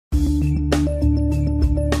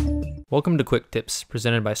Welcome to Quick Tips,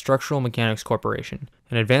 presented by Structural Mechanics Corporation,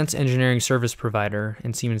 an advanced engineering service provider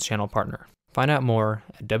and Siemens channel partner. Find out more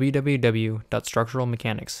at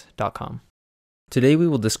www.structuralmechanics.com. Today we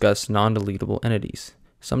will discuss non-deletable entities.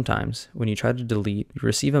 Sometimes, when you try to delete, you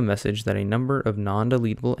receive a message that a number of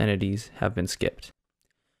non-deletable entities have been skipped.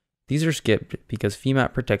 These are skipped because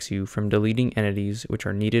Femap protects you from deleting entities which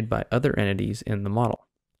are needed by other entities in the model.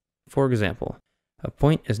 For example, a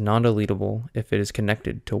point is non-deletable if it is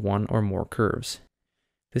connected to one or more curves.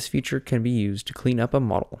 This feature can be used to clean up a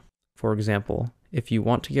model. For example, if you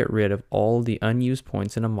want to get rid of all the unused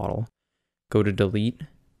points in a model, go to Delete,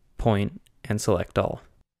 Point, and select All.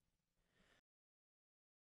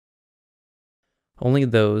 Only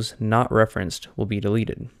those not referenced will be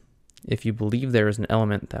deleted. If you believe there is an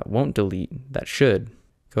element that won't delete that should,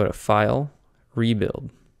 go to File,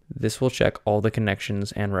 Rebuild. This will check all the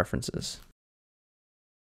connections and references.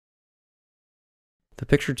 The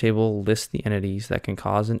picture table lists the entities that can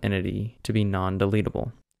cause an entity to be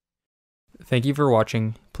non-deletable. Thank you for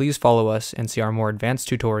watching. Please follow us and see our more advanced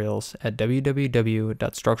tutorials at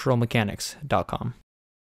www.structuralmechanics.com.